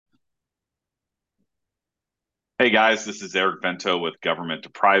Hey guys, this is Eric Vento with Government to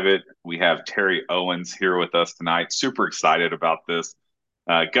Private. We have Terry Owens here with us tonight. Super excited about this.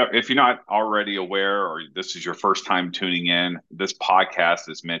 If you're not already aware, or this is your first time tuning in, this podcast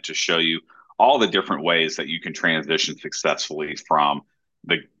is meant to show you all the different ways that you can transition successfully from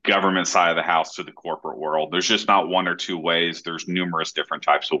the government side of the house to the corporate world. There's just not one or two ways, there's numerous different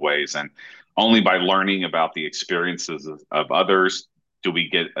types of ways. And only by learning about the experiences of others do we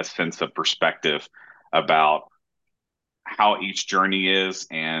get a sense of perspective about how each journey is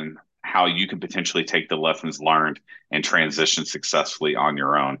and how you can potentially take the lessons learned and transition successfully on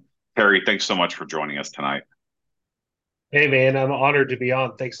your own. Perry, thanks so much for joining us tonight. Hey man, I'm honored to be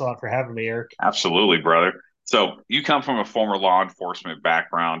on. Thanks a lot for having me, Eric. Absolutely, brother. So, you come from a former law enforcement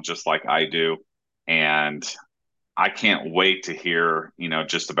background, just like I do. And I can't wait to hear,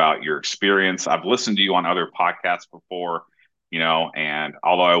 just about your experience. I've listened to you on other podcasts before, and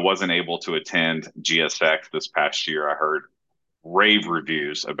although I wasn't able to attend GSX this past year, I heard rave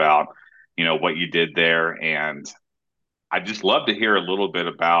reviews about what you did there, and I'd just love to hear a little bit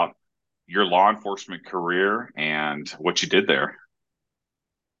about your law enforcement career and what you did there.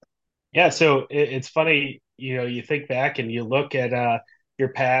 Yeah, so it's funny, you think back and you look at your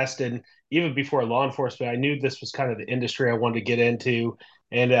past, and even before law enforcement, I knew this was kind of the industry I wanted to get into.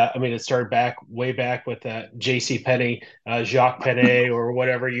 And I mean, it started back way back with J.C. Penney, Jacques Penney, or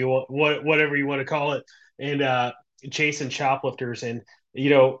whatever you want to call it, and chasing shoplifters. And you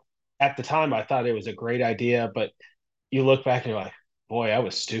know, at the time, I thought it was a great idea, but you look back and you're like, boy, I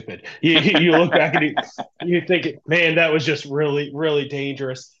was stupid. You look back and you think, man, that was just really, really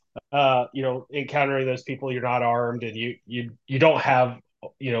dangerous. Encountering those people, you're not armed, and you don't have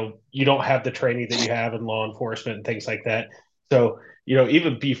you don't have the training that you have in law enforcement and things like that. So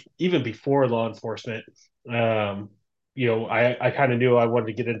even before law enforcement, I kind of knew I wanted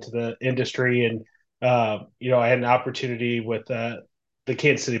to get into the industry, and I had an opportunity with the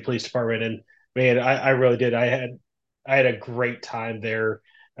Kansas City Police Department, and man, I really did. I had a great time there.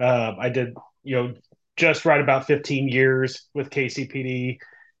 I did, just right about 15 years with KCPD,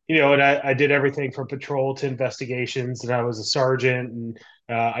 and I did everything from patrol to investigations, and I was a sergeant, and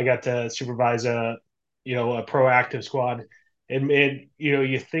I got to supervise a proactive squad. And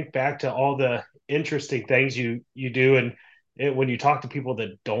you think back to all the interesting things you do, and when you talk to people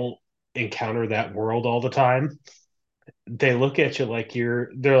that don't encounter that world all the time, they look at you like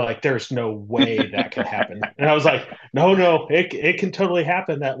they're like, there's no way that can happen. And I was like, no, it can totally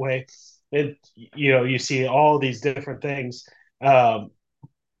happen that way. And you see all these different things. Um,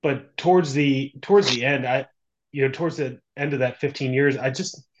 but towards the end, towards the end of that 15 years,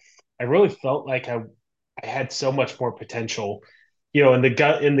 I really felt like I had so much more potential. In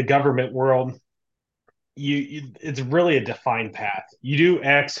the government world, it's really a defined path. You do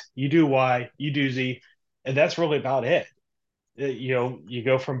X, you do Y, you do Z, and that's really about it. You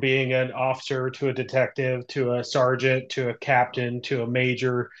go from being an officer to a detective to a sergeant to a captain to a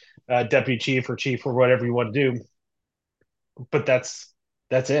major, deputy chief or chief or whatever you want to do, but that's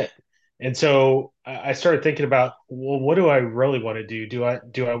it. And so I started thinking about, well, what do I really want to do? Do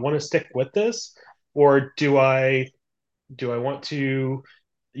I want to stick with this, or do I want to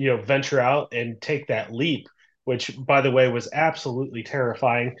venture out and take that leap, which by the way was absolutely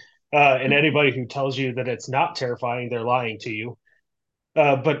terrifying. And anybody who tells you that it's not terrifying, they're lying to you.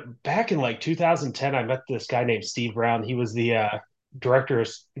 But back in like 2010, I met this guy named Steve Brown. He was the director of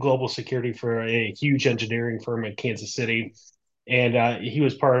global security for a huge engineering firm in Kansas City, and he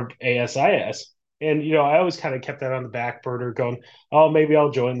was part of ASIS. And I always kind of kept that on the back burner, going, "Oh, maybe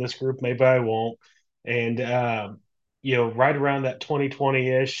I'll join this group, maybe I won't." And right around that 2020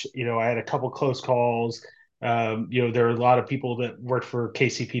 ish, I had a couple close calls. There were a lot of people that worked for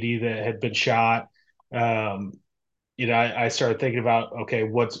KCPD that had been shot. Um, I started thinking about, okay,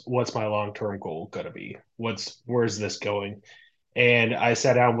 what's my long term goal going to be? Where's this going? And I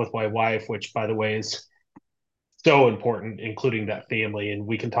sat down with my wife, which by the way is so important, including that family, and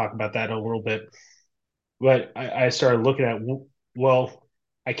we can talk about that in a little bit. But I started looking at, well,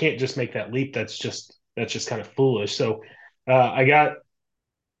 I can't just make that leap. That's just kind of foolish. So I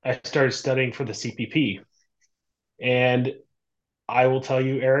started studying for the CPP, and I will tell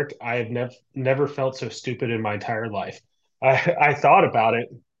you, Eric, I have never felt so stupid in my entire life. I thought about it,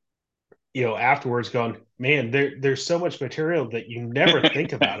 afterwards, going, man, there's so much material that you never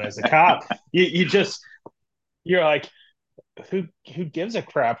think about as a cop. You're like, who gives a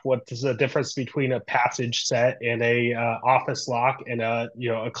crap what is the difference between a passage set and a office lock and a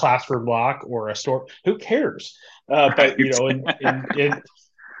classroom lock or a store? Who cares? But Right.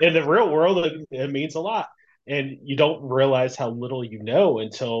 in the real world, it means a lot, and you don't realize how little you know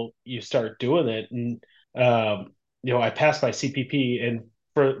until you start doing it. And um, I passed my CPP, and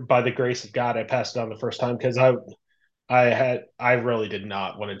by the grace of God, I passed it on the first time because I really did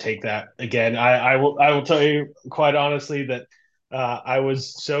not want to take that again. I will tell you quite honestly that I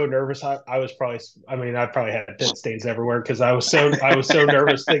was so nervous. I was probably, I mean, I probably had pit stains everywhere because I was so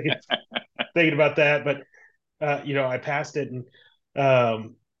nervous thinking about that. But I passed it, and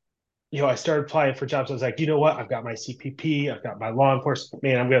um, I started applying for jobs. I was like, you know what? I've got my CPP, I've got my law enforcement.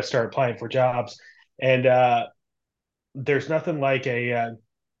 Man, I'm going to start applying for jobs. And there's nothing like a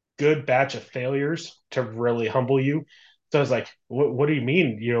good batch of failures to really humble you. So I was like, what do you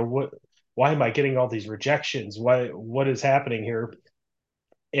mean? Why am I getting all these rejections? What is happening here?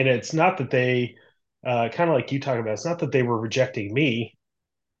 And it's not that they, kind of like you talking about, it's not that they were rejecting me.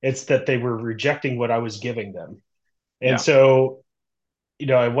 It's that they were rejecting what I was giving them. And Yeah. so,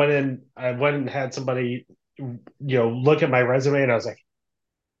 I went and had somebody, look at my resume, and I was like,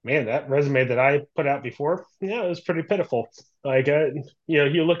 man, that resume that I put out before, yeah, it was pretty pitiful. Like,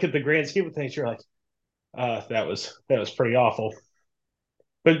 you look at the grand scheme of things, you're like, that was pretty awful.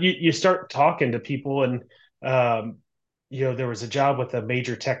 But you start talking to people, and um, there was a job with a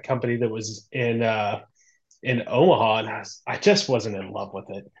major tech company that was in Omaha, and I just wasn't in love with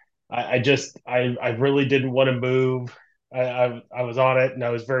it. I really didn't want to move. I was on it, and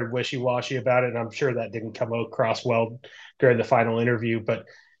I was very wishy washy about it, and I'm sure that didn't come across well during the final interview. But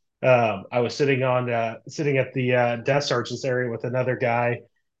I was sitting at the desk sergeant's area with another guy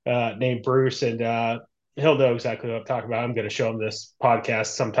named Bruce, and he'll know exactly what I'm talking about. I'm going to show him this podcast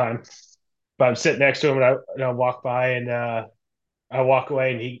sometime. But I'm sitting next to him, and I walk by, and I walk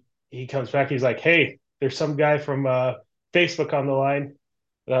away, and he comes back. He's like, "Hey, there's some guy from Facebook on the line."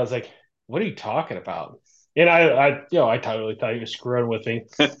 And I was like, "What are you talking about?" And I totally thought he was screwing with me.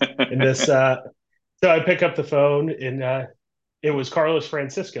 And this, so I pick up the phone, and it was Carlos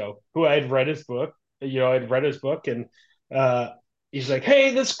Francisco, who I had read his book. I'd read his book, and uh, he's like,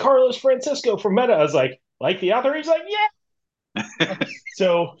 "Hey, this is Carlos Francisco from Meta." I was like the author?" He's like, "Yeah."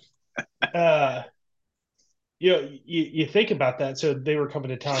 So, uh, you think about that. So they were coming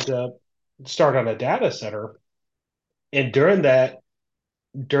to town to start on a data center, and during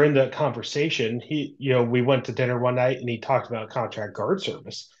the conversation, we went to dinner one night, and he talked about contract guard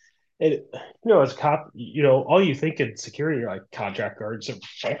service. And as a cop, all you think in security, you're like contract guards,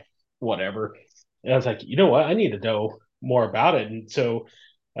 whatever. And I was like, you know what? I need to know more about it. And so,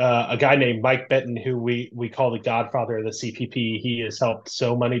 a guy named Mike Benton, who we call the Godfather of the CPP, he has helped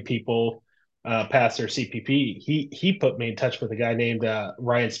so many people pass their CPP. He put me in touch with a guy named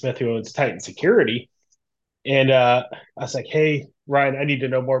Ryan Smith, who owns Titan Security, and I was like, "Hey, Ryan, I need to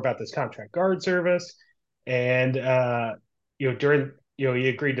know more about this contract guard service." And during he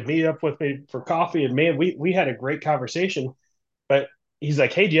agreed to meet up with me for coffee, and man, we had a great conversation. But he's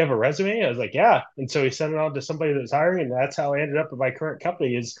like, "Hey, do you have a resume?" I was like, "Yeah." And so he sent it on to somebody that was hiring, and that's how I ended up at my current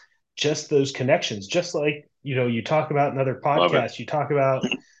company. Is just those connections, just like you talk about in other Love it. podcasts, you talk about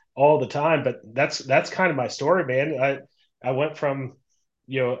all the time. But that's kind of my story, man. I went from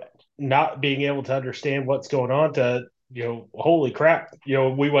you know not being able to understand what's going on to holy crap,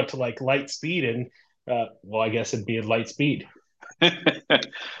 we went to like light speed, and well, I guess it'd be a light speed.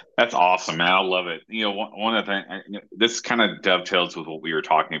 That's awesome, man. I love it. One of the things, this kind of dovetails with what we were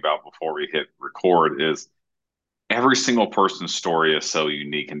talking about before we hit record is every single person's story is so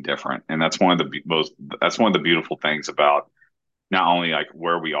unique and different. And that's one of the beautiful things about not only like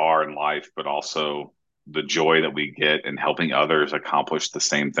where we are in life, but also the joy that we get in helping others accomplish the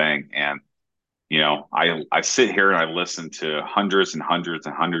same thing. And, I sit here and I listen to hundreds and hundreds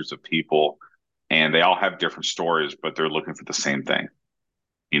and hundreds of people, and they all have different stories, but they're looking for the same thing,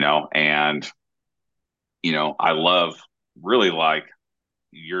 and, I love really like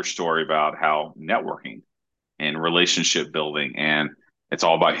your story about how networking and relationship building and it's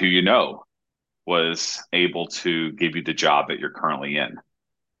all about who was able to give you the job that you're currently in.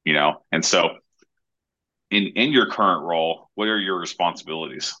 And so in your current role, what are your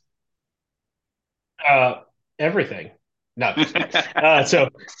responsibilities? uh Everything. No, just kidding.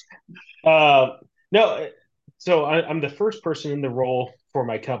 Uh, no, so I'm the first person in the role for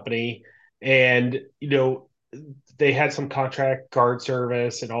my company, and they had some contract guard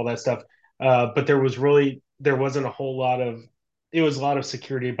service and all that stuff, but there wasn't a whole lot of. It was a lot of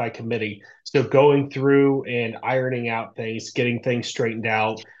security by committee. So going through and ironing out things, getting things straightened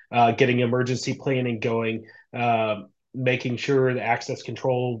out, getting emergency planning going, making sure the access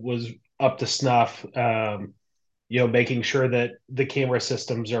control was up to snuff. Making sure that the camera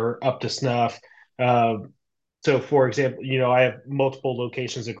systems are up to snuff. So, for example, I have multiple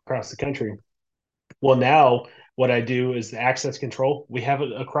locations across the country. Well, now What I do is the access control. We have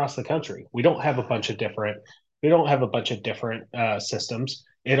it across the country. We don't have a bunch of different systems.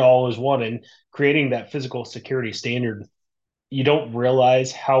 It all is one. And creating that physical security standard, you don't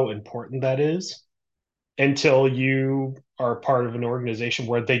realize how important that is until you are part of an organization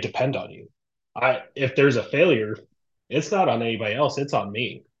where they depend on you. If there's a failure, it's not on anybody else, it's on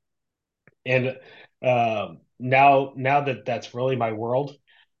me. And now that that's really my world,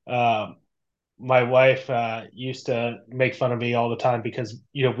 um, my wife used to make fun of me all the time because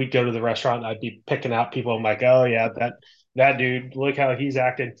we'd go to the restaurant and I'd be picking out people. I'm like, oh yeah, that dude, look how he's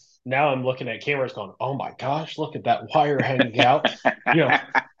acting. Now I'm looking at cameras going, oh my gosh, look at that wire hanging out. You know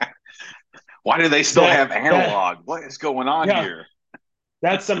Why do they still that have that analog? What is going on yeah, here?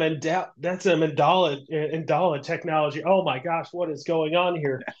 that's some Indala technology. Oh my gosh, what is going on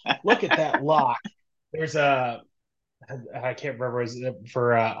here? Look at that lock. There's a I can't remember his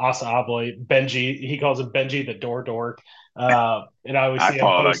for Asa Abloy, Benji. He calls him Benji the door dork. And I always I see him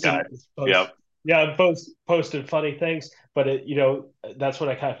follow that guy. Yep. yeah, posting funny things. But that's what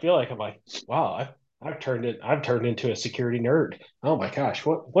I kind of feel like. I'm like, wow, I've turned into a security nerd. Oh my gosh,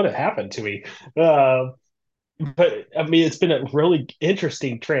 what had happened to me? But I mean, it's been a really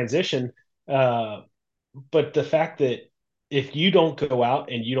interesting transition. Uh, but the fact that if you don't go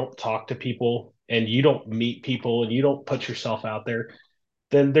out and you don't talk to people and you don't meet people and you don't put yourself out there,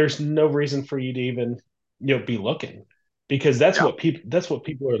 then there's no reason for you to even be looking because Yeah. that's what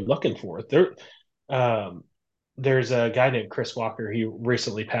people are looking for. Um, there's a guy named Chris Walker. He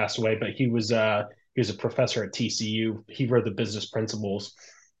recently passed away, but he was a professor at TCU. He wrote the business principles,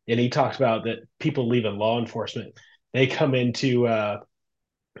 and he talks about that people leaving law enforcement, they come into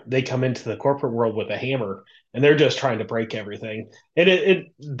they come into the corporate world with a hammer and they're just trying to break everything. And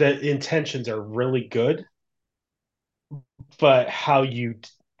the intentions are really good, but how you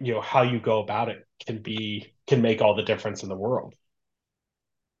go about it can make all the difference in the world.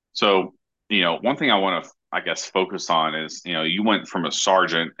 So, one thing I want to, I guess, focus on is, you went from a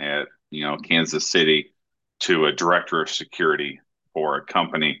sergeant at, Kansas City to a director of security for a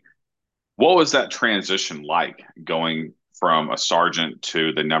company. What was that transition like going from a sergeant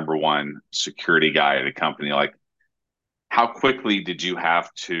to the number one security guy at a company? Like, how quickly did you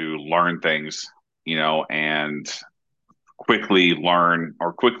have to learn things, and quickly learn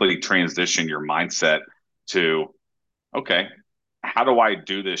or quickly transition your mindset to, okay, how do I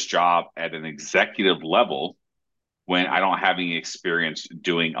do this job at an executive level when I don't have any experience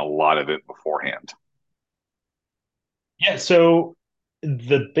doing a lot of it beforehand? Yeah, so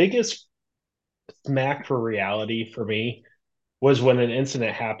the biggest smack for reality for me was when an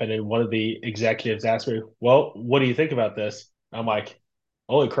incident happened and one of the executives asked me, "Well, what do you think about this?" I'm like,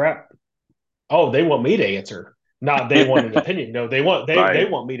 "Holy crap. Oh, they want me to answer. Not they want an opinion. No, they Right.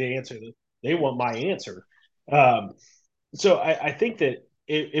 want me to answer. They want my answer." Um, so I think that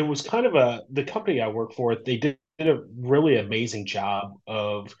it was kind of the company I work for. They did a really amazing job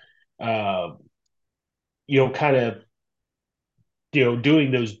of, uh, kind of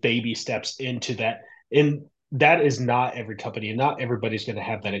doing those baby steps into that. And that is not every company, and not everybody's going to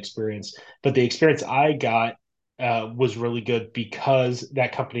have that experience. But the experience I got was really good because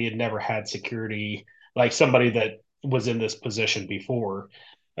that company had never had security like somebody that was in this position before.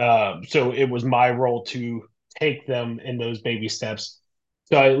 So it was my role to take them in those baby steps.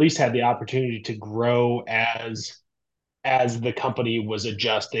 So I at least had the opportunity to grow as the company was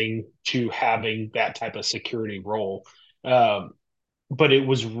adjusting to having that type of security role. Um, but it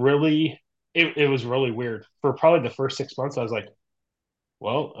was really weird. For probably the first 6 months, I was like,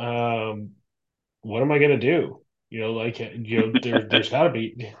 well, what am I gonna do? There's got to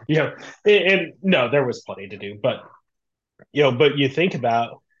be, and no, there was plenty to do, but but you think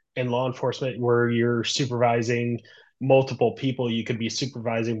about in law enforcement where you're supervising multiple people, you could be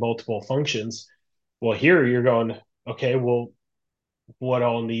supervising multiple functions. Well, here you're going, okay, well, what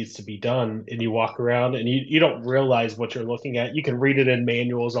all needs to be done, and you walk around and you don't realize what you're looking at. You can read it in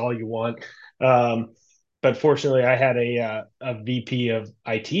manuals all you want, but fortunately I had a VP of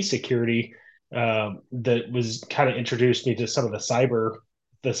IT security that was kind of introduced me to some of the cyber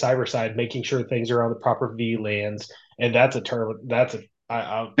side, making sure things are on the proper VLANs. And that's a term that's a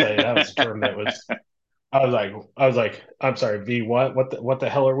I'll tell you that was a term that was I was like, I'm sorry, V, what the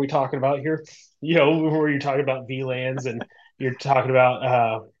hell are we talking about here? Where you're talking about VLANs and you're talking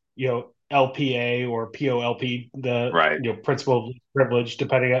about LPA or POLP, the Right. principal of privilege,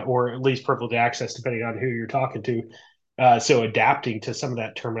 depending on, or at least privileged access, depending on who you're talking to. So adapting to some of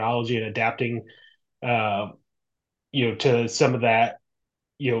that terminology and adapting, uh, to some of that,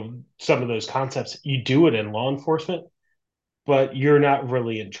 some of those concepts, you do it in law enforcement, but you're not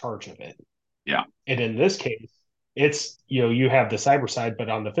really in charge of it. Yeah. And in this case, it's, you have the cyber side, but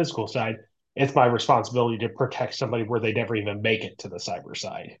on the physical side, it's my responsibility to protect somebody where they never even make it to the cyber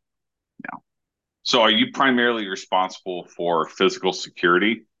side. So are you primarily responsible for physical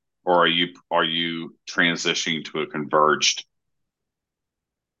security, or are you transitioning to a converged?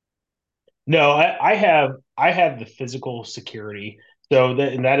 No, I have the physical security. So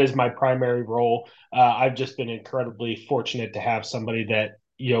that is my primary role. I've just been incredibly fortunate to have somebody that,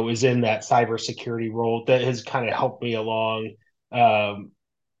 is in that cybersecurity role that has kind of helped me along, um,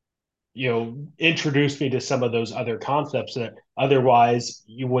 introduced me to some of those other concepts that otherwise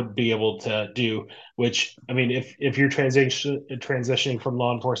you wouldn't be able to do. Which, I mean, if you're transitioning from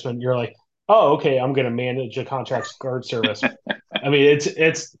law enforcement, you're like, oh, okay, I'm going to manage a contract guard service. I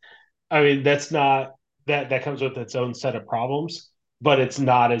mean, that's not that comes with its own set of problems, but it's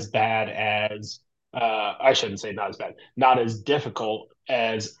not as bad as I shouldn't say not as bad, not as difficult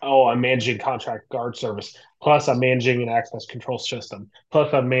as, oh, I'm managing contract guard service. Plus, I'm managing an access control system.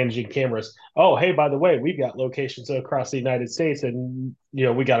 Plus, I'm managing cameras. Oh, hey, by the way, we've got locations across the United States, and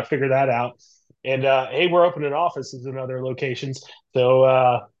we got to figure that out. And hey, we're opening offices in other locations,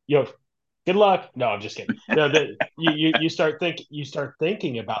 so good luck. No, I'm just kidding. No, you start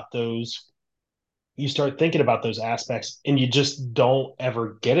thinking about those aspects, and you just don't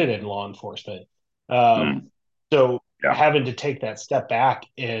ever get it in law enforcement. Um, Mm, so yeah, having to take that step back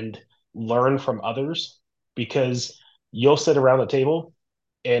and learn from others, because you'll sit around the table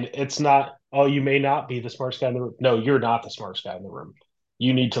and it's not, oh, you may not be the smartest guy in the room. No, you're not the smartest guy in the room.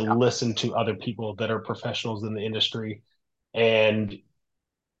 You need to yeah, listen to other people that are professionals in the industry, and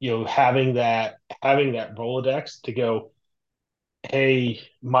having that Rolodex to go, hey,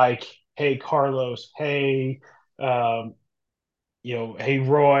 Mike, hey, Carlos, hey, um, hey,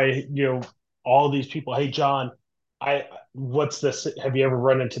 Roy, all these people, hey, John, what's this? Have you ever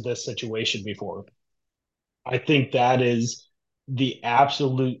run into this situation before? I think that is the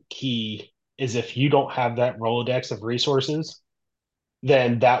absolute key. Is if you don't have that Rolodex of resources,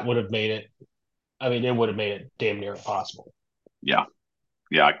 then that would have made it. I mean, it would have made it damn near impossible. yeah,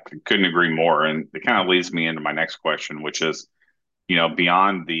 yeah. Couldn't agree more. And it kind of leads me into my next question, which is,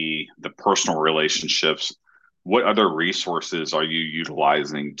 beyond the personal relationships, what other resources are you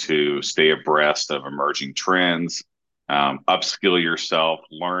utilizing to stay abreast of emerging trends, upskill yourself,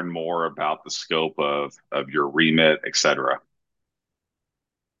 learn more about the scope of your remit, et cetera?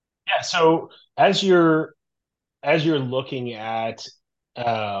 Yeah. So as you're as you're looking at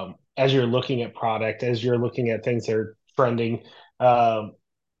product, as you're looking at things that are trending, um,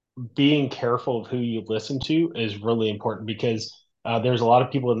 being careful of who you listen to is really important, because there's a lot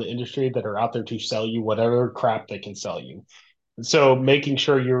of people in the industry that are out there to sell you whatever crap they can sell you. So making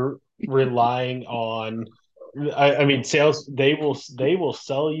sure you're relying on, I mean, sales, they will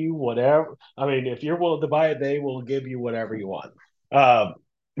sell you whatever. I mean, if you're willing to buy it, they will give you whatever you want. Um,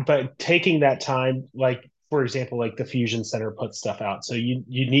 but taking that time, like for example, like the Fusion Center puts stuff out, so you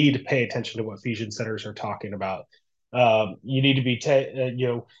need to pay attention to what Fusion Centers are talking about. You need to be,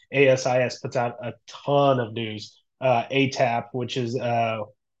 ASIS puts out a ton of news. ATAP, which is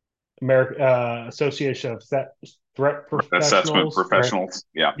American Association of Threat Assessment Professionals, or professionals.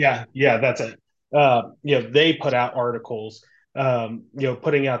 Yeah. yeah, that's it. They put out articles,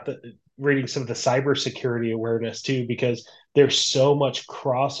 putting out reading some of the cybersecurity awareness too, because there's so much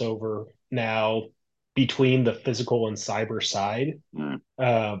crossover now between the physical and cyber side. Mm,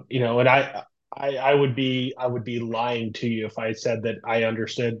 And I would be lying to you if I said that I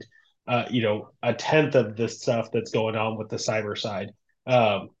understood, a tenth of the stuff that's going on with the cyber side.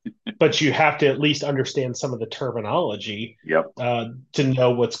 Um, but you have to at least understand some of the terminology yep. to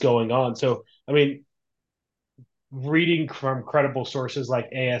know what's going on. So, I mean, reading from credible sources like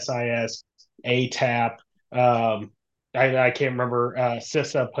ASIS, ATAP, I can't remember.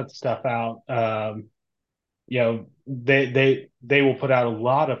 CISA put stuff out. They will put out a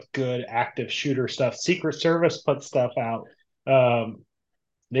lot of good active shooter stuff. Secret Service puts stuff out. Um,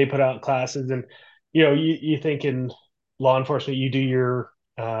 they put out classes, and you think in law enforcement you do your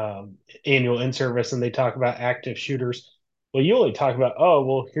annual in service, and they talk about active shooters. Well, you only talk about, oh,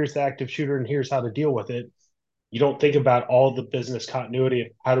 well, here's the active shooter and here's how to deal with it. You don't think about all the business continuity of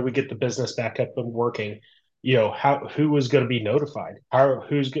how do we get the business back up and working. Who is going to be notified? How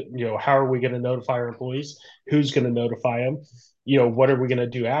are we going to notify our employees? Who's going to notify them? What are we going to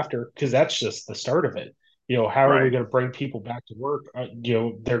do after? Because that's just the start of it. How are we Right. going to bring people back to work?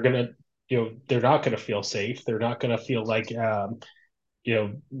 They're not going to feel safe. They're not going to feel like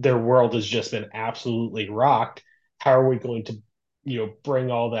their world has just been absolutely rocked. How are we going to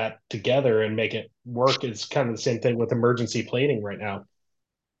bring all that together and make it work? It's kind of the same thing with emergency planning right now.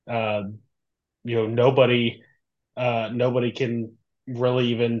 uh, nobody. Nobody can really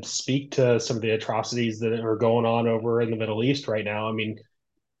even speak to some of the atrocities that are going on over in the Middle East right now. I mean,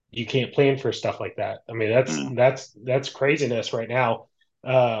 you can't plan for stuff like that. I mean, Mm. that's craziness right now.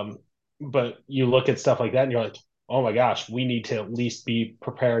 Um, but you look at stuff like that and you're like, oh my gosh, we need to at least be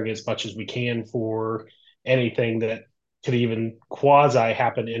preparing as much as we can for anything that could even quasi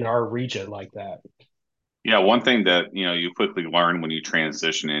happen in our region like that. Yeah, one thing that you quickly learn when you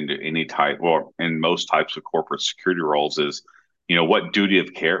transition into any type, or in most types of corporate security roles, is what duty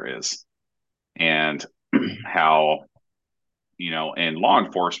of care is, and how in law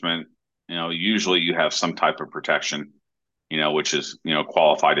enforcement, usually you have some type of protection, which is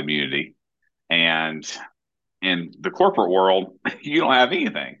qualified immunity, and in the corporate world, you don't have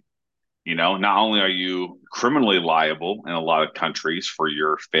anything. Not only are you criminally liable in a lot of countries for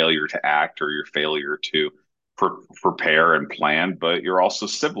your failure to act or your failure to prepare and plan, but you're also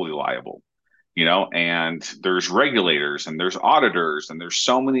civilly liable. And there's regulators and there's auditors and there's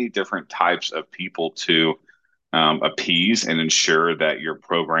so many different types of people to appease and ensure that your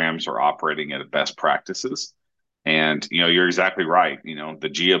programs are operating at best practices. And you're exactly right. The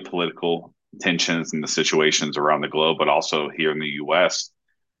geopolitical tensions and the situations around the globe, but also here in the U.S.,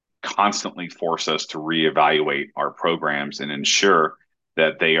 constantly force us to reevaluate our programs and ensure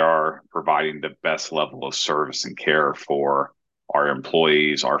that they are providing the best level of service and care for our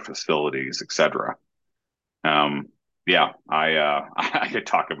employees, our facilities, et cetera. Um, yeah, I could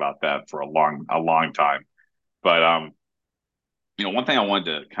talk about that for a long time. But one thing I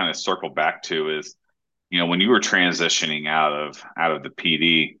wanted to kind of circle back to is, when you were transitioning out of the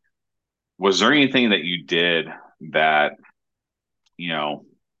PD, was there anything that you did that you know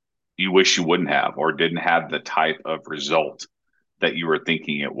you wish you wouldn't have, or didn't have the type of result that you were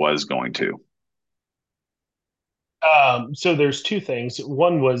thinking it was going to? So there's two things.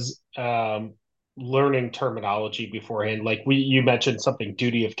 One was learning terminology beforehand. Like you mentioned something,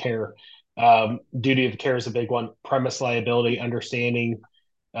 duty of care. Duty of care is a big one. Premise liability, understanding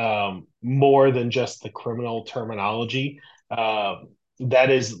more than just the criminal terminology.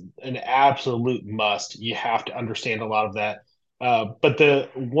 That is an absolute must. You have to understand a lot of that. But the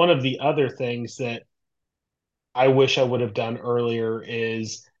one of the other things that I wish I would have done earlier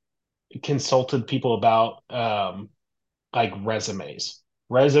is consulted people about like resume.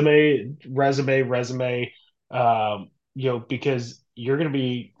 Because you're going to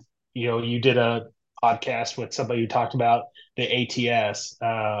be, you did a podcast with somebody who talked about the ATS,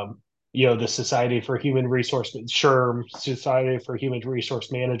 the Society for Human Resource, SHRM, Society for Human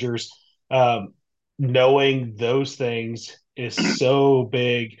Resource Managers. Um, Knowing those things is so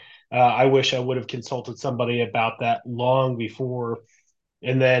big. I wish I would have consulted somebody about that long before.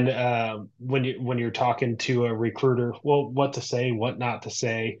 And then when you're talking to a recruiter, well, what to say, what not to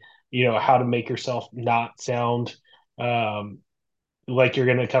say, how to make yourself not sound um, like you're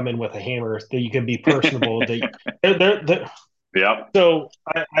going to come in with a hammer. That you can be personable. They're, Yep. so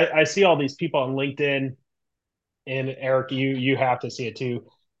I see all these people on LinkedIn, and Eric, you have to see it too.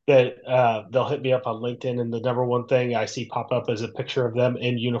 That they'll hit me up on LinkedIn, and the number one thing I see pop up is a picture of them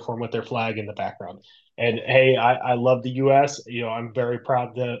in uniform with their flag in the background. And hey, I love the U.S. I'm very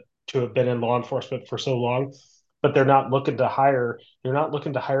proud to have been in law enforcement for so long. But they're not looking to hire. They're not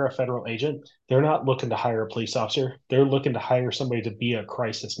looking to hire a federal agent. They're not looking to hire a police officer. They're looking to hire somebody to be a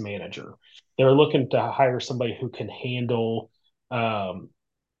crisis manager. They're looking to hire somebody who can handle um,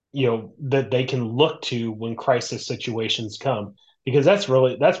 that they can look to when crisis situations come, because that's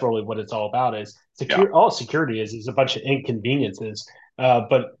really what it's all about. Is Yeah. secure all security is a bunch of inconveniences,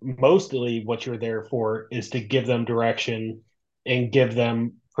 but mostly what you're there for is to give them direction and give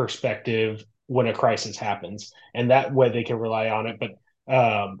them perspective when a crisis happens, and that way they can rely on it. But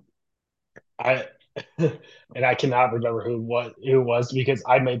I and I cannot remember who it was because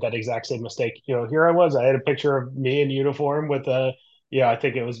I made that exact same mistake. Here I was. I had a picture of me in uniform with a I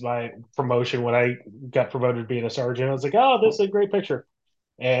think it was my promotion when I got promoted to being a sergeant. I was like, oh, this is a great picture.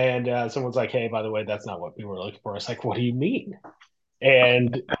 And someone's like, hey, by the way, that's not what we were looking for. I was like, what do you mean?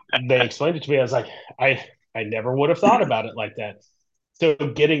 And they explained it to me. I was like, I never would have thought about it like that. So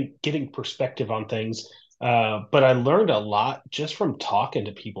getting perspective on things. But I learned a lot just from talking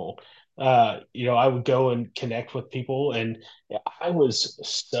to people. I would go and connect with people, and I was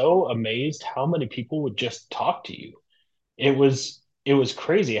so amazed how many people would just talk to you. It was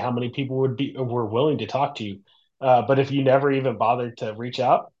crazy how many people were willing to talk to you. But if you never even bothered to reach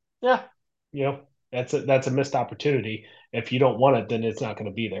out, yeah, that's a missed opportunity. If you don't want it, then it's not going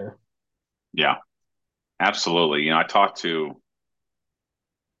to be there. Yeah. Absolutely. I talked to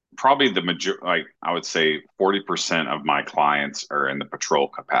probably the major, like I would say 40% of my clients are in the patrol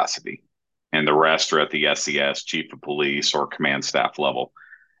capacity. and the rest are at the SES, chief of police, or command staff level.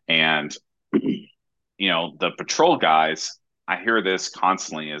 And the patrol guys, I hear this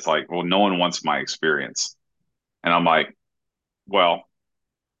constantly is like, well, no one wants my experience. And I'm like, well,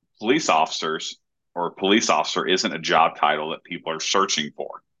 police officers or police officer isn't a job title that people are searching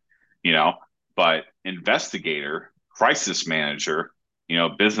for, you know, but investigator, crisis manager,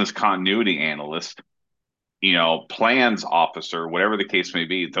 business continuity analyst, plans officer, whatever the case may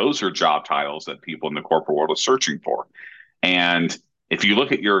be, those are job titles that people in the corporate world are searching for. And if you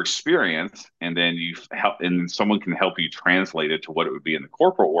look at your experience and then you help and someone can help you translate it to what it would be in the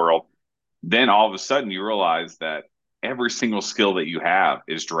corporate world, then all of a sudden you realize that every single skill that you have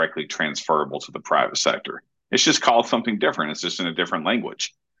is directly transferable to the private sector. It's just called something different. It's just in a different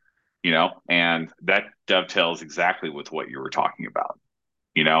language, and that dovetails exactly with what you were talking about.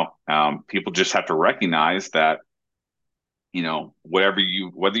 People just have to recognize that, whether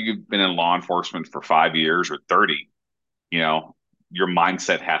you've been in law enforcement for 5 years or 30, you know, your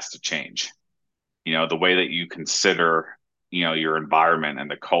mindset has to change. The way that you consider, your environment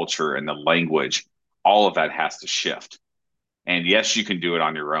and the culture and the language, all of that has to shift. And yes, you can do it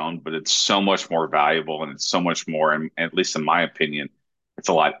on your own, but it's so much more valuable and it's so much more, and at least in my opinion, it's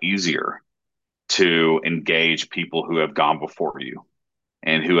a lot easier to engage people who have gone before you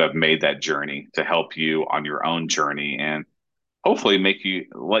and who have made that journey to help you on your own journey and hopefully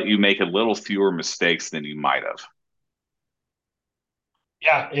let you make a little fewer mistakes than you might have.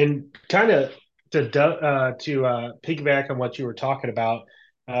 Yeah, and kind of to piggyback on what you were talking about.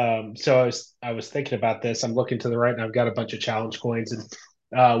 So I was thinking about this. I'm looking to the right, and I've got a bunch of challenge coins.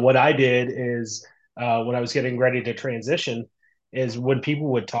 And what I did is when I was getting ready to transition, is when people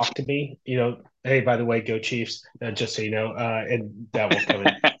would talk to me, hey, by the way, go Chiefs, just so you know, and that will come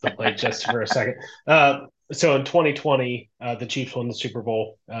into play just for a second. So in 2020, the Chiefs won the Super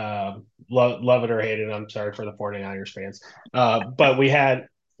Bowl. Love it or hate it. I'm sorry for the 49ers fans. But we had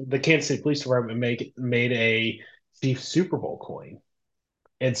the Kansas City Police Department made a Chiefs Super Bowl coin.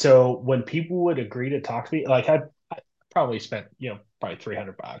 And so when people would agree to talk to me, like I probably spent, probably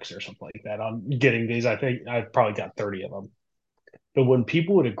 $300 or something like that on getting these. I think I probably got 30 of them. But when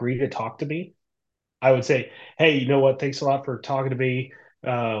people would agree to talk to me, I would say, hey, you know what? Thanks a lot for talking to me.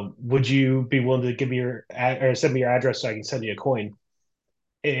 Would you be willing to give me or send me your address so I can send you a coin?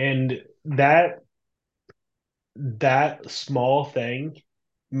 And that small thing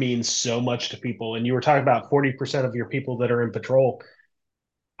means so much to people. And you were talking about 40% of your people that are in patrol.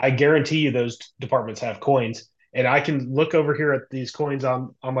 I guarantee you those departments have coins. And I can look over here at these coins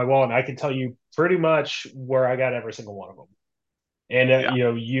on my wall and I can tell you pretty much where I got every single one of them. And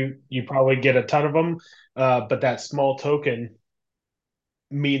Yeah. you probably get a ton of them, but that small token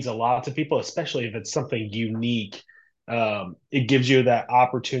means a lot to people, especially if it's something unique. It gives you that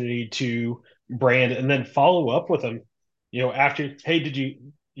opportunity to brand and then follow up with them. After, hey, did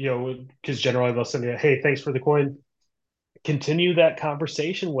because generally they'll send you, hey, thanks for the coin. Continue that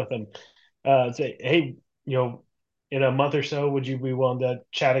conversation with them. Say, hey, you know, in a month or so, would you be willing to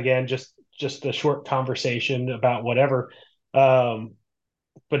chat again? Just a short conversation about whatever. Um,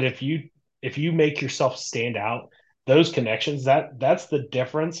 but if you make yourself stand out, those connections, that's the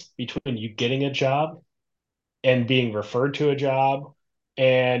difference between you getting a job and being referred to a job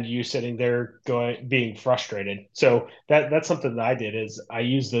and you sitting there going being frustrated. So that's something that I did is I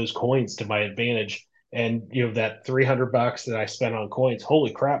used those coins to my advantage. And that $300 that I spent on coins,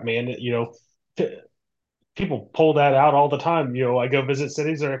 holy crap, man! People pull that out all the time. I go visit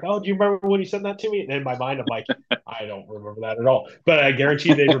cities. They're like, "Oh, do you remember when you sent that to me?" And in my mind, I'm like, "I don't remember that at all." But I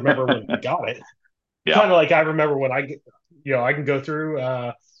guarantee they remember when I got it. Yeah. Kind of like I remember when I can go through,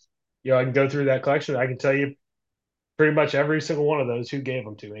 I can go through that collection. I can tell you pretty much every single one of those who gave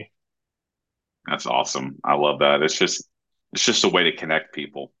them to me. That's awesome. I love that. It's just a way to connect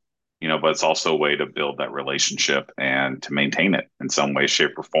people, but it's also a way to build that relationship and to maintain it in some way,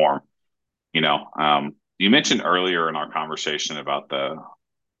 shape, or form. You mentioned earlier in our conversation about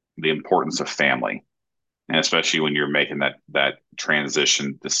the importance of family, and especially when you're making that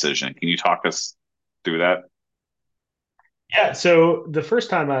transition decision. Can you talk us through that? Yeah. So the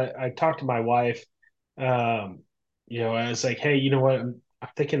first time I talked to my wife, um, I was like, hey, you know what? I'm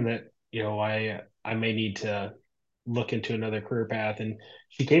thinking that, I may need to look into another career path. And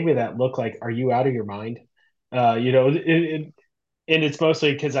she gave me that look like, are you out of your mind? And it's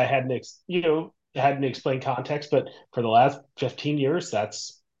mostly because I hadn't explained context, but for the last 15 years,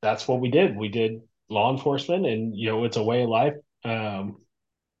 that's what we did. We did law enforcement and, it's a way of life.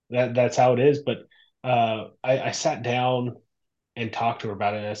 That's how it is. But I sat down and talked to her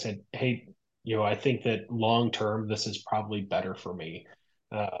about it. And I said, hey, I think that long term, this is probably better for me.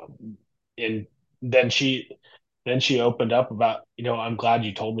 and then she opened up about, I'm glad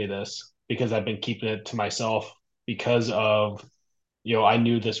you told me this because I've been keeping it to myself because of, I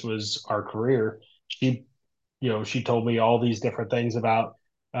knew this was our career. She told me all these different things about,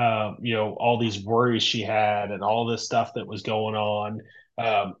 all these worries she had and all this stuff that was going on.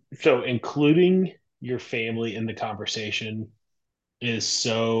 So including your family in the conversation is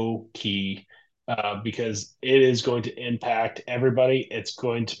so key, because it is going to impact everybody. It's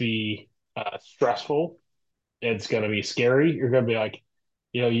going to be stressful. It's going to be scary. You're going to be like,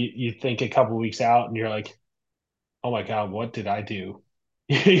 you think a couple weeks out and you're like, oh my God, what did I do?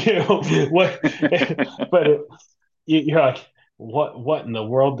 What, but you're like, what in the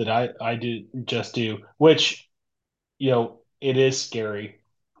world did I just do? Which, it is scary.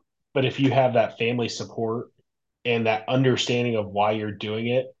 But if you have that family support and that understanding of why you're doing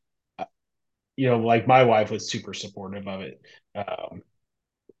it, like my wife was super supportive of it. Um,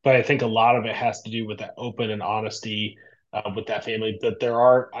 but I think a lot of it has to do with that open and honesty with that family. But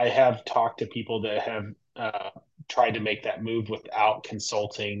I have talked to people that have tried to make that move um,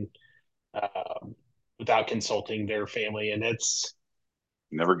 without consulting their family, and it's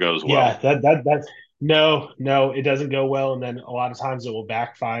Never goes yeah, well. that's no, it doesn't go well, and then a lot of times it will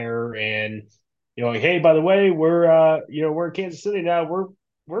backfire, and like, hey, by the way, we're in Kansas City now.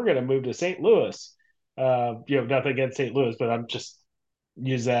 We're gonna move to St. Louis. Nothing against St. Louis, but I'm just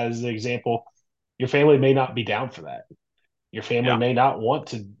use that as an example. Your family may not be down for that. Your family Yeah. may not want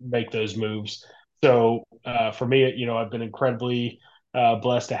to make those moves. So for me, I've been incredibly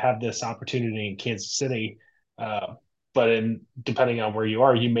blessed to have this opportunity in Kansas City. Uh, but depending on where you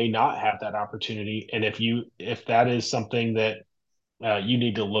are, you may not have that opportunity. And if that is something that you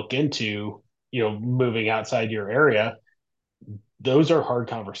need to look into, moving outside your area, those are hard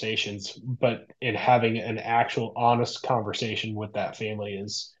conversations. But in having an actual honest conversation with that family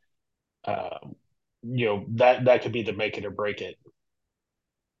is, that could be the make it or break it.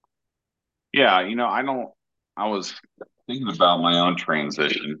 Yeah, I was thinking about my own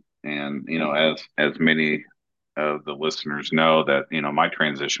transition and, as many of the listeners know that, my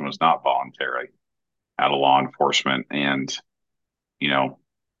transition was not voluntary out of law enforcement. And, you know,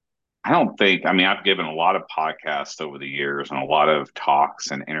 I don't think, I mean, I've given a lot of podcasts over the years and a lot of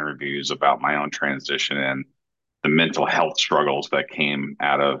talks and interviews about my own transition and the mental health struggles that came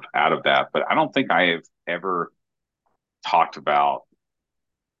out of that. But I don't think I have ever talked about,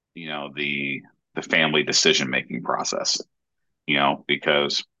 the family decision making process,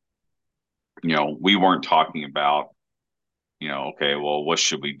 because, we weren't talking about, okay, well, what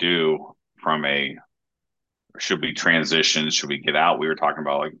should we do from a should we transition? Should we get out? We were talking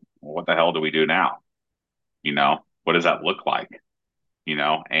about like, well, what the hell do we do now? What does that look like?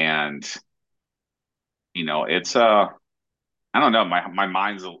 And it's I don't know. My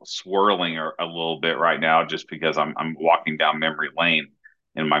mind's swirling a little bit right now just because I'm walking down memory lane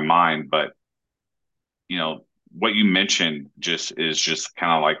in my mind. But you know what you mentioned just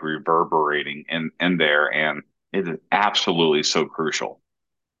kind of like reverberating in there, and it is absolutely so crucial.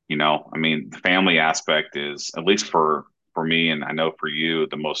 I mean, the family aspect is, at least for me, and I know for you,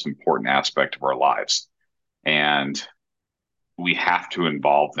 the most important aspect of our lives. And we have to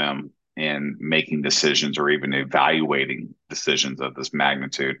involve them in making decisions or even evaluating decisions of this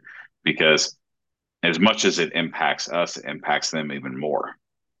magnitude, because as much as it impacts us, it impacts them even more.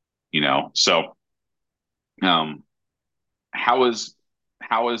 So um, how is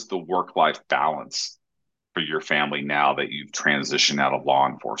the work life balance for your family now that you've transitioned out of law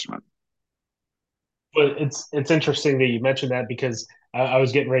enforcement? But it's interesting that you mentioned that because I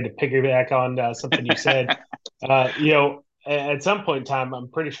was getting ready to piggyback on something you said. At some point in time, I'm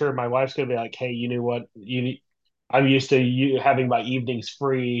pretty sure my wife's going to be like, "Hey, you know what? I'm used to you having my evenings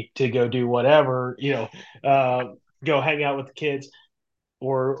free to go do whatever, go hang out with the kids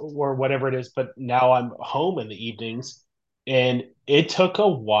or whatever it is. But now I'm home in the evenings, and it took a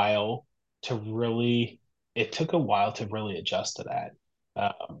while to really adjust to that.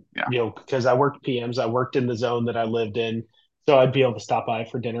 Yeah. Because I worked PMs, I worked in the zone that I lived in, so I'd be able to stop by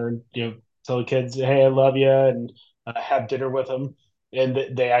for dinner and tell the kids, "Hey, I love you," and have dinner with them.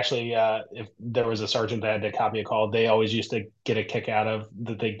 And they actually, if there was a sergeant that had to copy a call, they always used to get a kick out of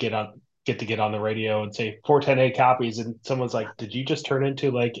that. They get to get on the radio and say 410A copies, and someone's like, "Did you just turn into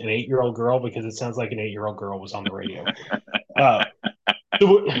like an 8-year-old girl?" Because it sounds like an 8-year-old girl was on the radio. Uh,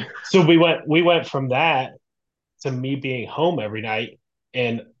 so we went from that to me being home every night,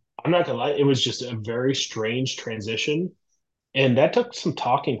 and I'm not gonna lie, it was just a very strange transition, and that took some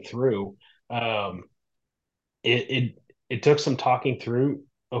talking through. Um, it took some talking through.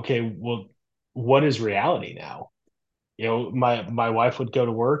 Okay, well, what is reality now? my wife would go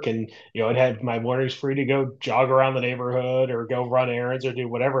to work, and I'd have my mornings free to go jog around the neighborhood or go run errands or do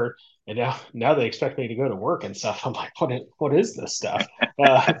whatever. And now they expect me to go to work and stuff. I'm like, what is this stuff?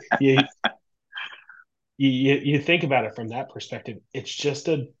 Uh, you, you think about it from that perspective. It's just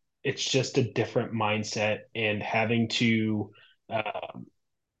a different mindset, and having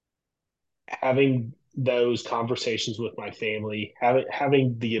those conversations with my family,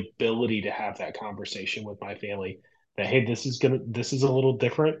 having the ability to have that conversation with my family, that hey, this is a little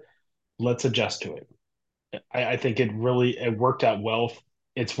different. Let's adjust to it. I think it worked out well.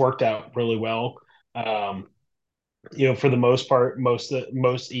 It's worked out really well. Um, for the most part,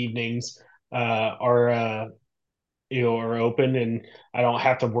 most evenings are open, and I don't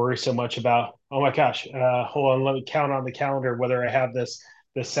have to worry so much about, oh my gosh, hold on, let me count on the calendar whether I have this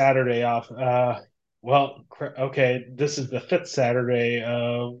Saturday off. Well, okay, this is the fifth Saturday,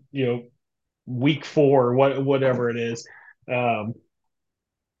 week four, whatever it is. Um,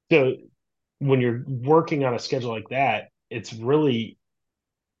 so when you're working on a schedule like that, it's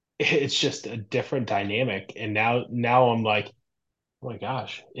just a different dynamic. And now I'm like, oh my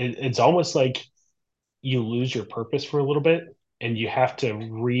gosh, it's almost like you lose your purpose for a little bit, and um,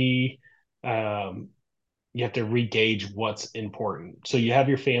 you have to re-gauge what's important. So you have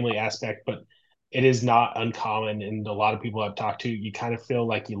your family aspect, but it is not uncommon, and a lot of people I've talked to, you kind of feel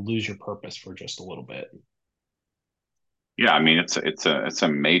like you lose your purpose for just a little bit. Yeah, I mean it's a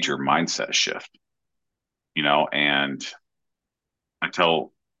major mindset shift, and I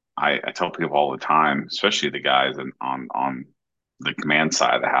tell I tell people all the time, especially the guys on the command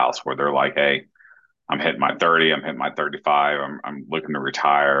side of the house where they're like, "Hey, I'm hitting my 30, I'm hitting my 35, I'm looking to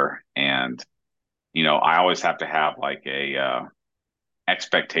retire." And I always have to have like a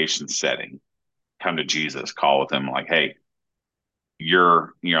expectation setting. Come to Jesus, call with him like, "Hey,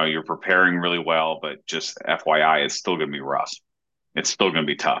 you're preparing really well, but just FYI, it's still going to be rough. It's still going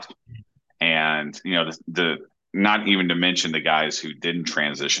to be tough." And the not even to mention the guys who didn't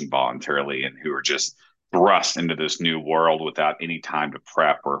transition voluntarily and who are just thrust into this new world without any time to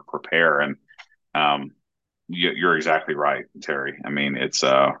prep or prepare. And um, you're exactly right, Terry. I mean, it's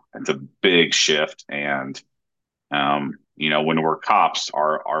a big shift, and when we're cops,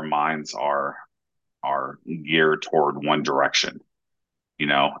 our minds are geared toward one direction,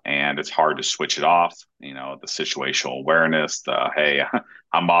 and it's hard to switch it off. The situational awareness, the hey,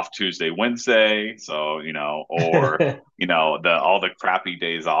 I'm off Tuesday, Wednesday, so or the all the crappy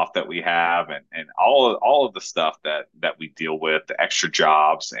days off that we have, and all of the stuff that we deal with, the extra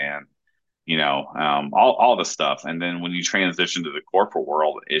jobs, and all the stuff. And then when you transition to the corporate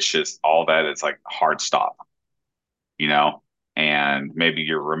world, it's just all that. It's like a hard stop, you know, and maybe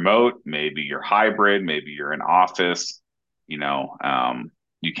you're remote, maybe you're hybrid, maybe you're in office, you know, um,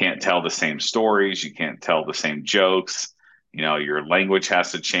 you can't tell the same stories, you can't tell the same jokes, your language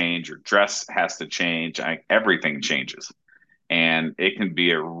has to change, your dress has to change, everything changes. And it can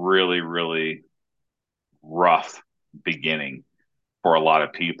be a really, really rough beginning for a lot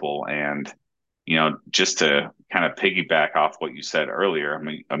of people. And, just to kind of piggyback off what you said earlier,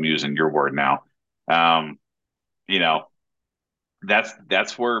 I'm using your word now. Um, you know,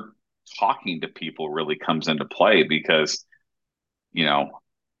 that's where talking to people really comes into play because you know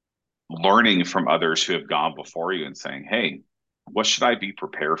learning from others who have gone before you and saying, hey, what should I be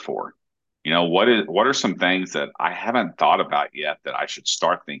prepared for? What are some things that I haven't thought about yet that I should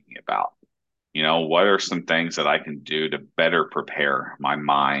start thinking about? What are some things that I can do to better prepare my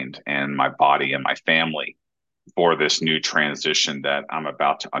mind and my body and my family for this new transition that I'm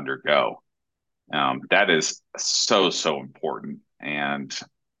about to undergo? That is so, so important. And,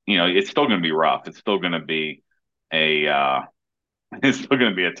 it's still going to be rough. It's still going to be a, it's still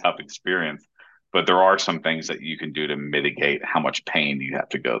going to be a tough experience, but there are some things that you can do to mitigate how much pain you have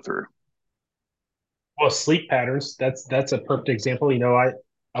to go through. Well, sleep patterns, that's a perfect example.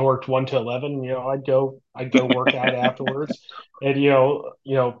 I worked 1 to 11. I'd go work out afterwards. And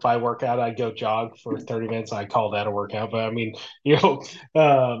if I work out, I'd go jog for 30 minutes. I call that a workout. But I mean, you know,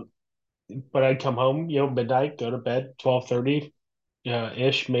 um, but I'd come home, midnight, go to bed, 12:30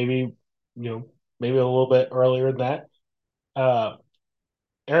 ish, you know, maybe a little bit earlier than that. Uh,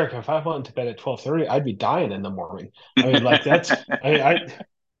 Eric, if I went to bed at 12:30, I'd be dying in the morning. I mean, like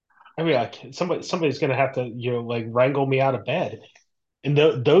I mean, like somebody's gonna have to, like wrangle me out of bed. And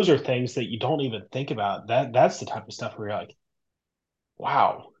those are things that you don't even think about. That's the type of stuff where you're like,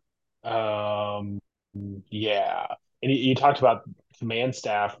 wow, um, yeah. And you talked about command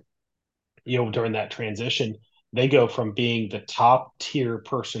staff, during that transition, they go from being the top tier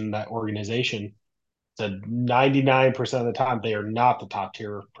person in that organization to 99% of the time they are not the top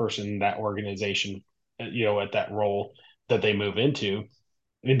tier person in that organization, at that role. that they move into.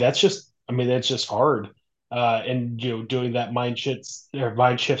 I mean, that's just hard. And doing that mind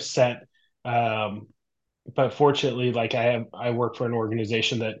shift set. Um, but fortunately, like I work for an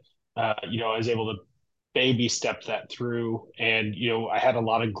organization that, I was able to baby step that through, and I had a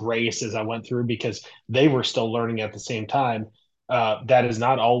lot of grace as I went through because they were still learning at the same time. That is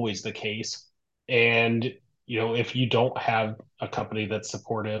not always the case, and if you don't have a company that's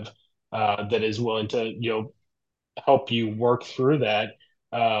supportive, that is willing to help you work through that,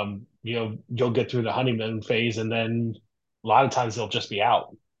 you'll get through the honeymoon phase, and then a lot of times they'll just be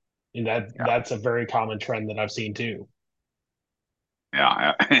out, and Yeah. that's a very common trend that I've seen too.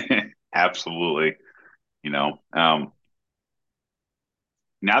 Yeah. Absolutely. You know, now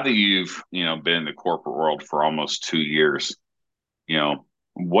that you've, been in the corporate world for almost 2 years,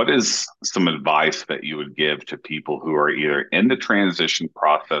 what is some advice that you would give to people who are either in the transition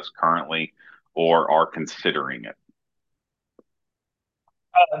process currently or are considering it?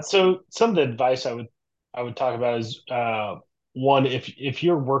 So some of the advice I would talk about is, one, if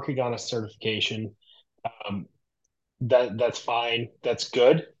you're working on a certification, um, that's fine, that's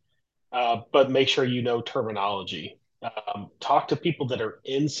good, but make sure you know terminology. Talk to people that are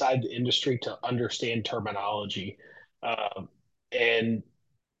inside the industry to understand terminology, and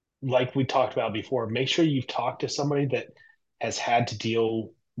like we talked about before, make sure you've talked to somebody that has had to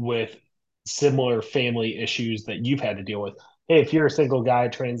deal with similar family issues that you've had to deal with. Hey, if you're a single guy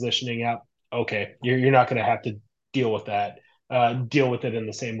transitioning out, okay, you're not going to have to deal with that, deal with it in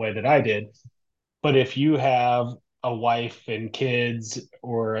the same way that I did. But if you have a wife and kids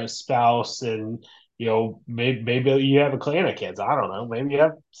or a spouse, and maybe you have a clan of kids, I don't know, maybe you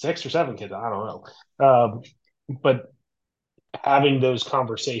have 6 or 7 kids, I don't know. But having those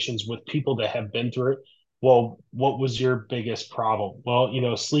conversations with people that have been through it. Well, what was your biggest problem?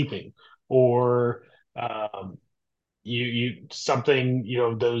 Well, sleeping, or you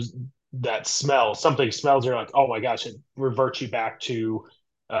something, those that smell, something smells, you're like, oh my gosh, it reverts you back to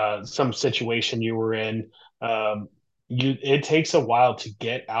some situation you were in. It takes a while to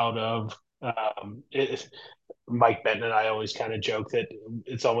get out of it. Mike Benton and I always kind of joke that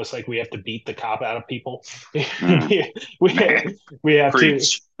it's almost like we have to beat the cop out of people. Mm, we have to,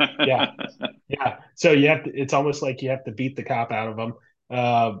 preach. yeah, yeah. So it's almost like you have to beat the cop out of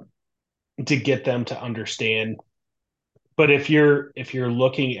them, to get them to understand. But if you're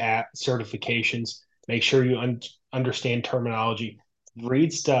looking at certifications, make sure you understand terminology.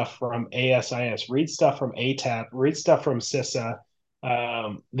 Read stuff from ASIS, read stuff from ATAP, read stuff from CISA.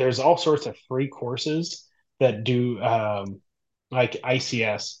 There's all sorts of free courses that do, like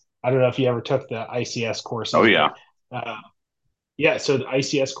ICS. I don't know if you ever took the ICS Oh courses, but yeah. uh, yeah, so the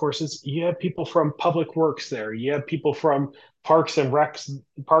ICS courses, you have people from Public Works there. You have people from Parks and Rec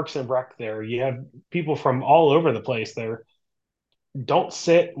there. You have people from all over the place there. Don't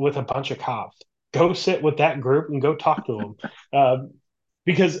sit with a bunch of cops. Go sit with that group and go talk to them,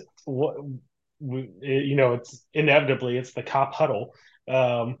 because what it's inevitably it's the cop huddle,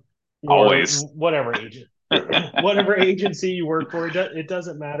 or Always. whatever agent, whatever agency you work for. It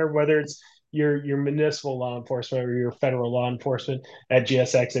doesn't matter whether it's your municipal law enforcement or your federal law enforcement. At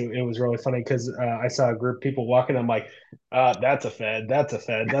GSX, it was really funny because I saw a group of people walking. I'm like, that's a Fed, that's a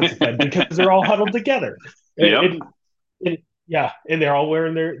Fed, that's a Fed, because they're all huddled together. Yep. Yeah, and they're all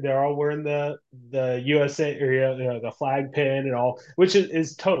wearing the USA, or the flag pin and all, which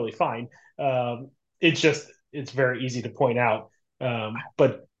is totally fine. It's very easy to point out.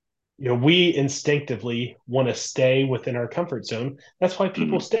 But we instinctively want to stay within our comfort zone. That's why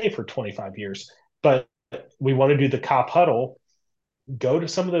people Mhm. stay for 25 years. But we want to do the cop huddle. Go to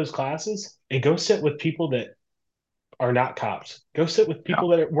some of those classes and go sit with people that are not cops. Go sit with Yeah. people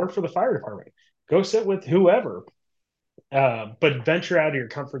that work for the fire department. Go sit with whoever, but venture out of your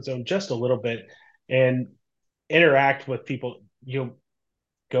comfort zone just a little bit and interact with people.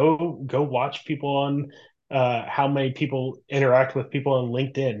 Go watch people on, how many people interact with people on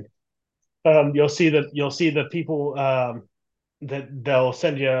LinkedIn. You'll see the people, that they'll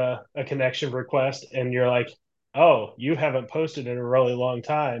send you a connection request, and you're like, oh, you haven't posted in a really long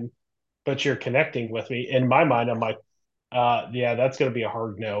time, but you're connecting with me. In my mind, I'm like, yeah, that's going to be a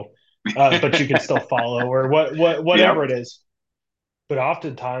hard no. But you can still follow, or whatever Yep. it is. But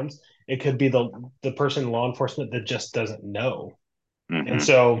oftentimes it could be the person in law enforcement that just doesn't know. And Hmm.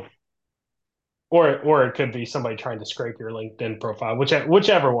 so, or it could be somebody trying to scrape your LinkedIn profile,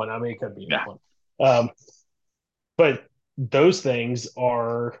 whichever one. I mean, it could be Yeah. anyone. But those things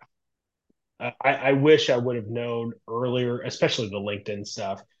are, I wish I would have known earlier, especially the LinkedIn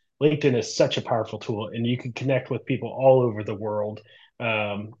stuff. LinkedIn is such a powerful tool, and you can connect with people all over the world.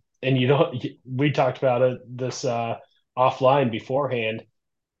 And we talked about it this offline beforehand,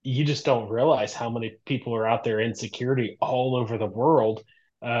 you just don't realize how many people are out there in security all over the world,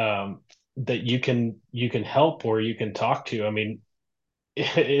 that you can help or you can talk to. I mean,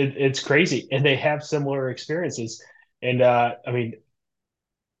 it's crazy, and they have similar experiences. And I mean,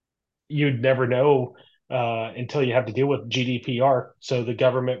 you'd never know until you have to deal with GDPR, so the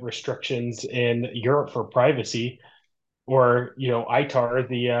government restrictions in Europe for privacy, or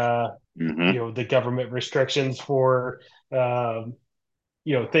ITAR, Hmm. the government restrictions for um,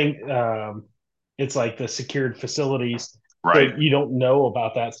 thing. It's like the secured facilities. So Right. you don't know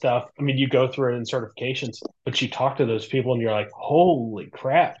about that stuff. I mean, you go through it in certifications, but you talk to those people and you're like, holy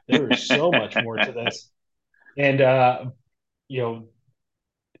crap, there is so much more to this. And you know,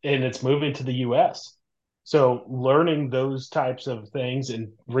 and it's moving to the US. So learning those types of things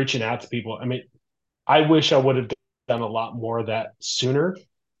and reaching out to people. I mean, I wish I would have done a lot more of that sooner,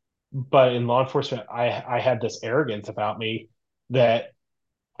 but in law enforcement, I had this arrogance about me that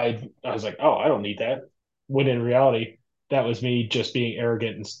I was like, oh, I don't need that. When in reality, that was me just being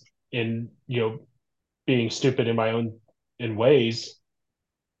arrogant and being stupid in my own in ways,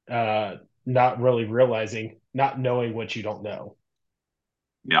 uh, not really realizing, not knowing what you don't know.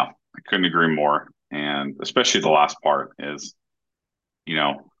 Yeah, I couldn't agree more. And especially the last part is, you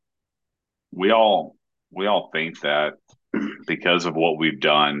know, we all we all think that because of what we've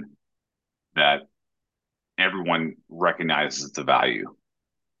done, that everyone recognizes the value.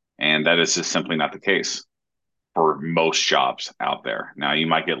 And that is just simply not the case for most jobs out there. Now, you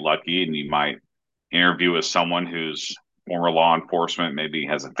might get lucky and you might interview with someone who's former law enforcement, maybe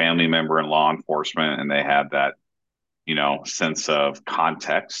has a family member in law enforcement, and they have that, sense of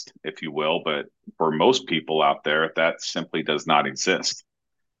context, if you will. But for most people out there, that simply does not exist.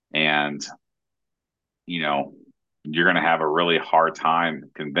 And, you know, you're going to have a really hard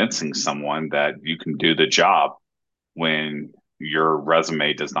time convincing someone that you can do the job when your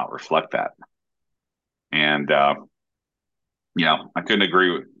resume does not reflect that. And I couldn't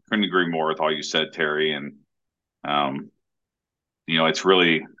agree more with all you said, Terry. And um, it's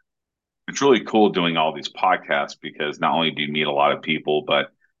really cool doing all these podcasts because not only do you meet a lot of people,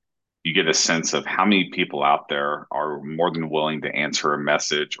 but you get a sense of how many people out there are more than willing to answer a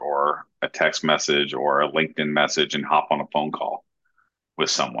message or a text message or a LinkedIn message and hop on a phone call with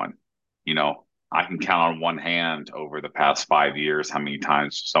someone. You know, I can count on one hand over the past 5 years how many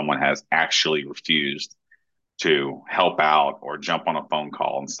times someone has actually refused to help out or jump on a phone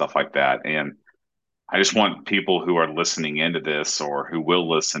call and stuff like that. And I just want people who are listening into this or who will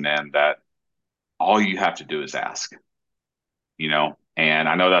listen in that all you have to do is ask, and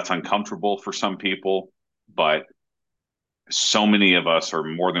I know that's uncomfortable for some people, but so many of us are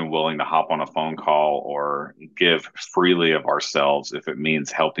more than willing to hop on a phone call or give freely of ourselves if it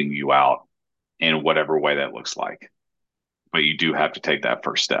means helping you out in whatever way that looks like. But you do have to take that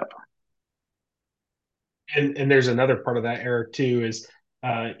first step. And there's another part of that, Eric, too, is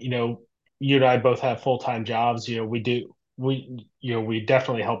you and I both have full-time jobs. We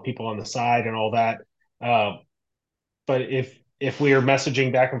definitely help people on the side and all that. Uh, but if we are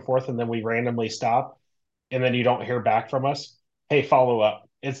messaging back and forth and then we randomly stop and then you don't hear back from us, hey, follow up.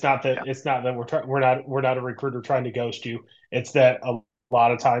 Yeah. It's not that we're not a recruiter trying to ghost you. It's that a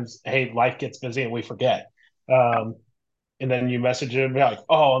lot of times, hey, life gets busy and we forget. Yeah. Um, and then you message them and be like,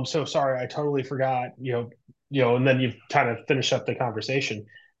 "Oh, I'm so sorry, I totally forgot." And then you kind of finish up the conversation.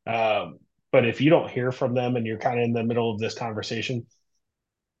 Um, but if you don't hear from them and you're kind of in the middle of this conversation,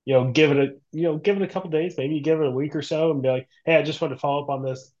 give it a couple days, maybe you give it a week or so, and be like, "Hey, I just want to follow up on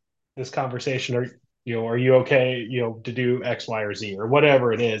this conversation, or are you okay, to do X, Y, or Z, or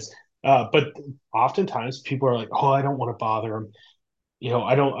whatever it is." But oftentimes people are like, "Oh, I don't want to bother them.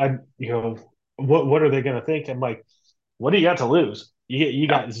 I don't, I, what are they going to think?" I'm like, what do you got to lose? You Yeah.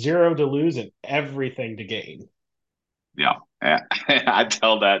 got zero to lose and everything to gain. Yeah. I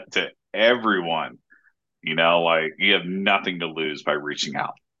tell that to everyone, like you have nothing to lose by reaching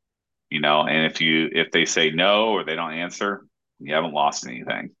out, and if they say no or they don't answer, you haven't lost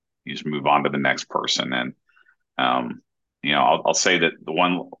anything. You just move on to the next person. And I'll say that the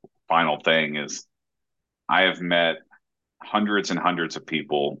one final thing is I have met hundreds and hundreds of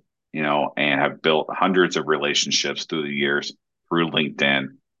people, and have built hundreds of relationships through the years through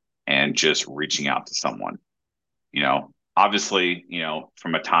LinkedIn and just reaching out to someone. Obviously,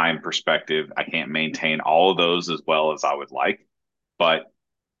 from a time perspective, I can't maintain all of those as well as I would like, but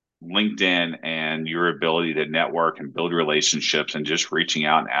LinkedIn and your ability to network and build relationships and just reaching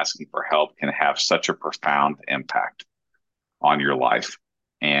out and asking for help can have such a profound impact on your life.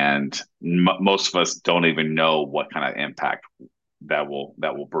 And most of us don't even know what kind of impact that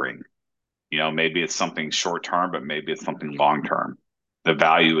will bring. Maybe it's something short term, but maybe it's something long term. The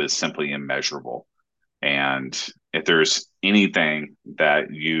value is simply immeasurable. And if there's anything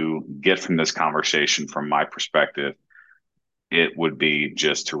that you get from this conversation, from my perspective, it would be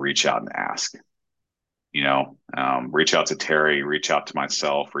just to reach out and ask. Reach out to Terry, reach out to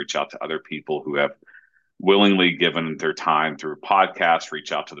myself, reach out to other people who have willingly given their time through podcasts,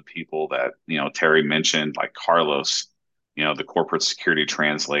 reach out to the people that, Terry mentioned, like Carlos, the corporate security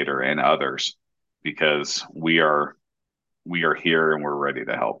translator and others, because we are here and we're ready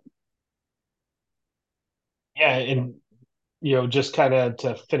to help. Yeah, and just kind of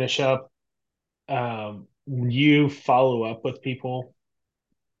to finish up, when you follow up with people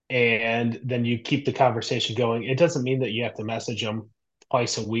and then you keep the conversation going, it doesn't mean that you have to message them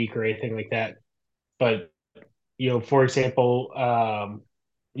twice a week or anything like that. But for example,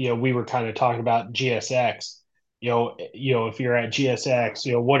 we were kind of talking about GSX. If you're at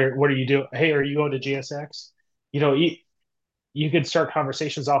GSX, what are you doing? Hey, are you going to GSX? You know, you, you could start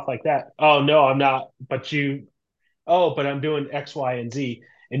conversations off like that. Oh no, I'm not. But I'm doing X, Y, and Z.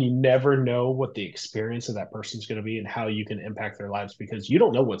 And you never know what the experience of that person's going to be and how you can impact their lives because you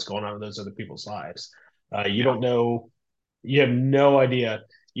don't know what's going on in those other people's lives. You Yeah. don't know, you have no idea.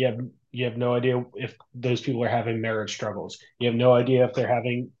 You have you have no idea if those people are having marriage struggles. You have no idea if they're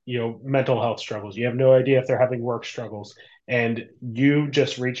having, mental health struggles. You have no idea if they're having work struggles. And you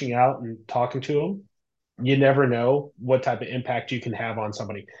just reaching out and talking to them, you never know what type of impact you can have on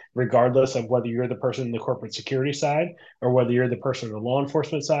somebody, regardless of whether you're the person in the corporate security side or whether you're the person in the law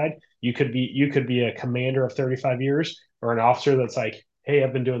enforcement side. You could be a commander of 35 years or an officer that's like, hey,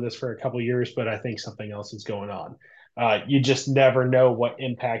 I've been doing this for a couple of years, but I think something else is going on. You just never know what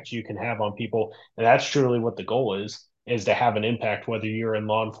impact you can have on people, and that's truly what the goal is to have an impact, whether you're in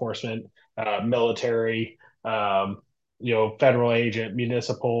law enforcement, military, federal agent,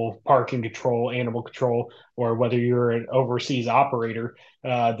 municipal, parking control, animal control, or whether you're an overseas operator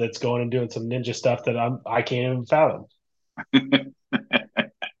that's going and doing some ninja stuff that I can't even fathom. Man,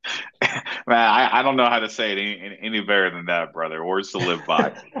 I don't know how to say it any better than that, brother. Words to live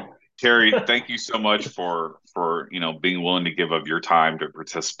by. Terry, thank you so much for being willing to give of your time to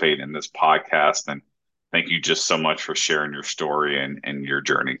participate in this podcast, and thank you just so much for sharing your story and your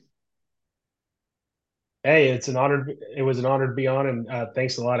journey. Hey, it's an honor. It was an honor to be on, and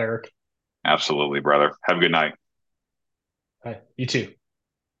thanks a lot, Eric. Absolutely, brother. Have a good night. You too.